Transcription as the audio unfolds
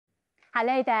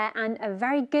Hello there and a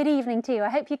very good evening to you. I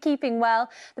hope you're keeping well.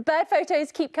 The bird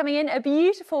photos keep coming in. A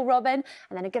beautiful robin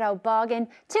and then a good old bargain.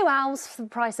 2 owls for the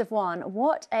price of 1.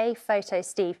 What a photo,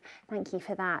 Steve. Thank you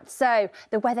for that. So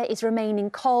the weather is remaining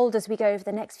cold as we go over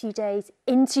the next few days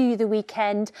into the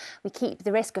weekend. We keep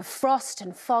the risk of frost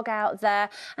and fog out there.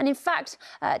 And in fact,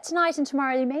 tonight and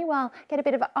tomorrow you may well get a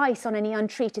bit of ice on any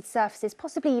untreated surfaces,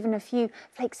 possibly even a few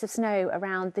flakes of snow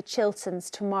around the Chilterns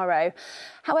tomorrow.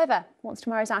 However, once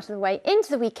tomorrow's out of the way,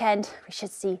 into the weekend, we should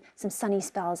see some sunny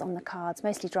spells on the cards,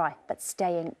 mostly dry, but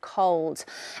staying cold.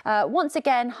 Once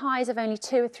again, highs of only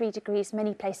 2 or 3 degrees,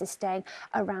 many places staying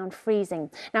around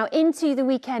freezing. Now, into the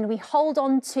weekend, we hold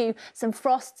on to some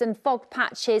frosts and fog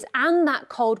patches and that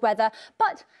cold weather,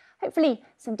 but hopefully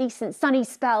some decent sunny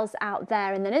spells out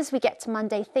there. And then as we get to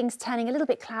Monday, things turning a little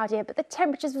bit cloudier, but the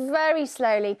temperatures very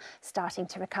slowly starting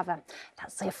to recover.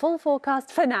 That's your full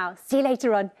forecast for now. See you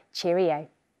later on. Cheerio.